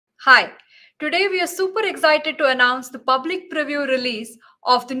Hi, today we are super excited to announce the public preview release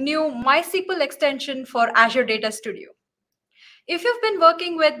of the new MySQL extension for Azure Data Studio. If you've been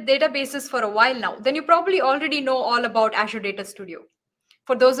working with databases for a while now, then you probably already know all about Azure Data Studio.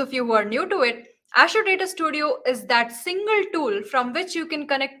 For those of you who are new to it, Azure Data Studio is that single tool from which you can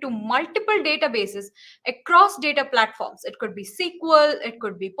connect to multiple databases across data platforms. It could be SQL, it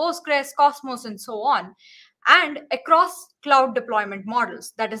could be Postgres, Cosmos, and so on, and across cloud deployment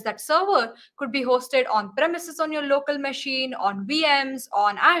models. That is, that server could be hosted on premises on your local machine, on VMs,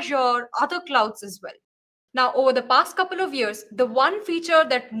 on Azure, other clouds as well. Now, over the past couple of years, the one feature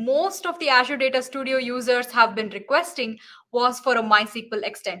that most of the Azure Data Studio users have been requesting was for a MySQL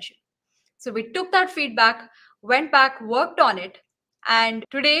extension. So we took that feedback, went back, worked on it, and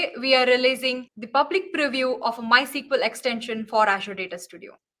today we are releasing the public preview of a MySQL extension for Azure Data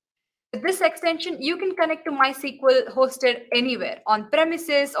Studio. With this extension, you can connect to MySQL hosted anywhere, on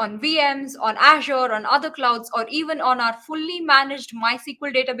premises, on VMs, on Azure, on other clouds, or even on our fully managed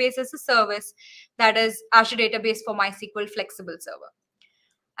MySQL database as a service, that is Azure Database for MySQL Flexible Server.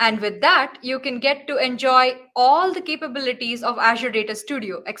 And with that, you can get to enjoy all the capabilities of Azure Data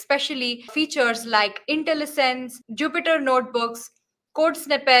Studio, especially features like IntelliSense, Jupyter Notebooks, code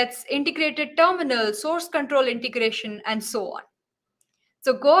snippets, integrated terminal, source control integration, and so on.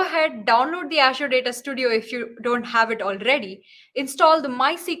 So go ahead, download the Azure Data Studio if you don't have it already, install the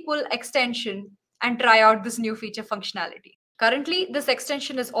MySQL extension, and try out this new feature functionality. Currently, this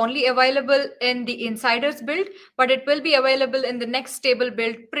extension is only available in the Insiders build, but it will be available in the next stable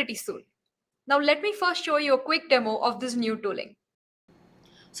build pretty soon. Now let me first show you a quick demo of this new tooling.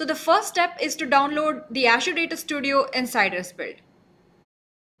 So the first step is to download the Azure Data Studio Insiders build.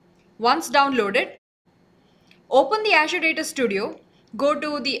 Once downloaded, open the Azure Data Studio, go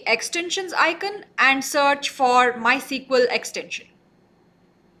to the extensions icon and search for MySQL extension.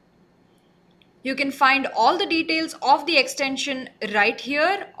 You can find all the details of the extension right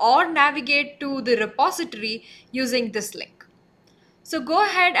here or navigate to the repository using this link. So go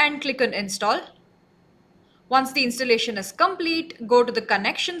ahead and click on install. Once the installation is complete, go to the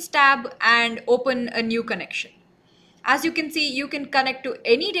connections tab and open a new connection. As you can see, you can connect to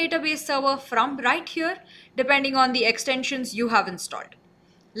any database server from right here, depending on the extensions you have installed.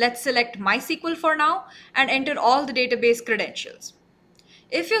 Let's select MySQL for now and enter all the database credentials.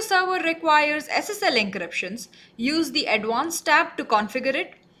 If your server requires SSL encryptions, use the Advanced tab to configure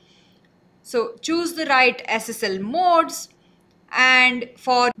it. So choose the right SSL modes, and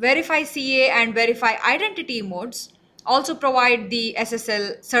for Verify CA and Verify Identity modes, also provide the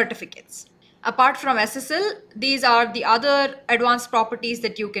SSL certificates. Apart from SSL, these are the other advanced properties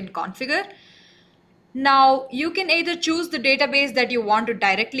that you can configure. Now, you can either choose the database that you want to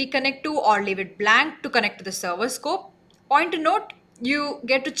directly connect to or leave it blank to connect to the server scope. Point to note, you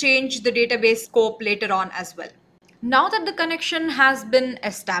get to change the database scope later on as well. Now that the connection has been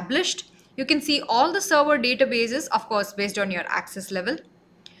established, you can see all the server databases, of course, based on your access level.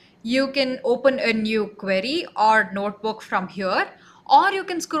 You can open a new query or notebook from here, or you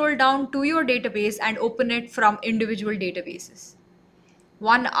can scroll down to your database and open it from individual databases.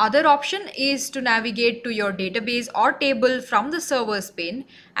 One other option is to navigate to your database or table from the servers pane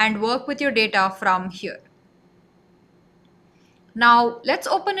and work with your data from here. Now let's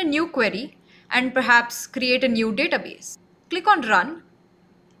open a new query and perhaps create a new database. Click on Run.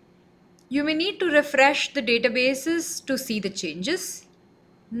 You may need to refresh the databases to see the changes.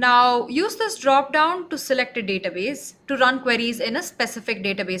 Now use this drop down to select a database to run queries in a specific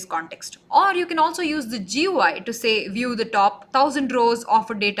database context. Or you can also use the GUI to say view the top 1000 rows of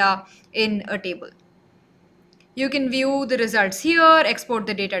data in a table. You can view the results here, export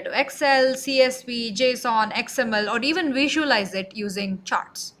the data to Excel, CSV, JSON, XML, or even visualize it using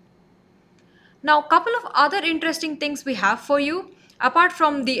charts. Now, a couple of other interesting things we have for you. Apart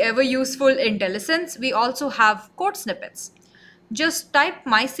from the ever useful IntelliSense, we also have code snippets. Just type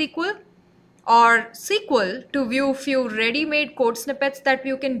MySQL or SQL to view few ready-made code snippets that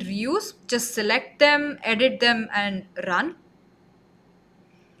you can reuse. Just select them, edit them, and run.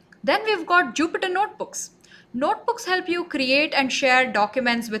 Then we've got Jupyter Notebooks. Notebooks help you create and share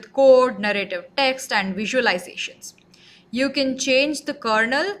documents with code, narrative text, and visualizations. You can change the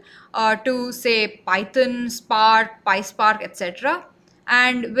kernel to say Python, Spark, PySpark, etc.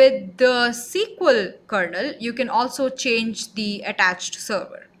 And with the SQL kernel, you can also change the attached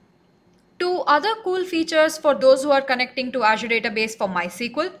server. Two other cool features for those who are connecting to Azure Database for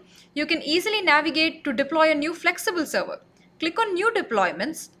MySQL. You can easily navigate to deploy a new flexible server. Click on New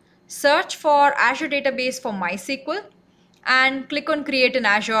Deployments, search for Azure Database for MySQL, and click on Create an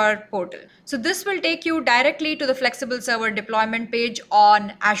Azure portal. So this will take you directly to the flexible server deployment page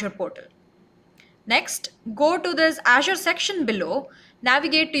on Azure portal. Next, go to this Azure section below,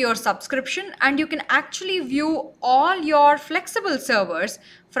 navigate to your subscription, and you can actually view all your flexible servers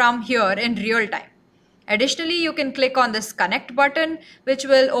from here in real time. Additionally, you can click on this connect button, which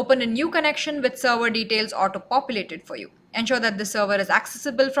will open a new connection with server details auto-populated for you. Ensure that the server is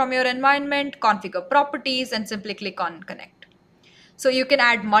accessible from your environment, configure properties, and simply click on connect. So you can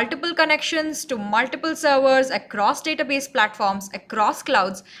add multiple connections to multiple servers across database platforms, across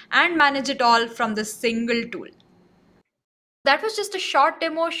clouds, and manage it all from this single tool. That was just a short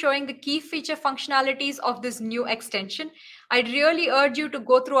demo showing the key feature functionalities of this new extension. I'd really urge you to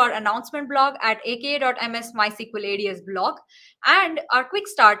go through our announcement blog at aka.ms MySQL ADS blog and our quick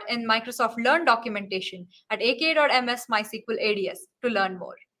start in Microsoft Learn documentation at aka.ms MySQL ADS to learn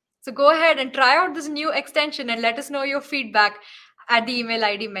more. So go ahead and try out this new extension and let us know your feedback at the email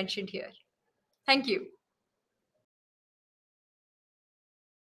ID mentioned here. Thank you.